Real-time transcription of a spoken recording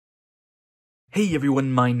Hey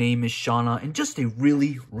everyone, my name is Shauna, and just a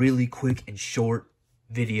really quick and short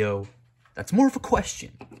video that's more of a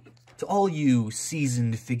question to all you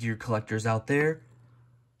seasoned figure collectors out there.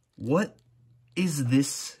 What is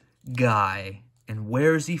this guy, and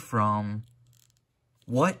where is he from?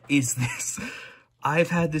 What is this? I've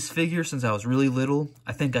had this figure since I was really little.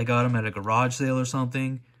 I think I got him at a garage sale or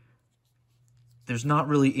something. There's not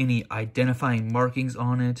really any identifying markings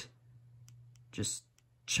on it. Just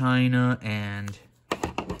China and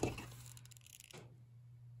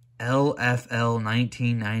LFL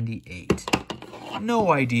 1998.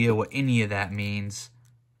 No idea what any of that means.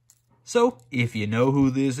 So, if you know who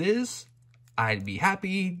this is, I'd be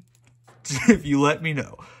happy if you let me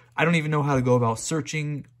know. I don't even know how to go about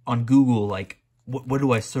searching on Google. Like, what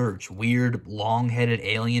do I search? Weird, long-headed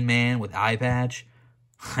alien man with eye patch?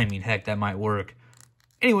 I mean, heck, that might work.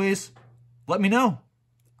 Anyways, let me know.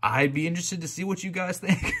 I'd be interested to see what you guys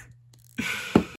think.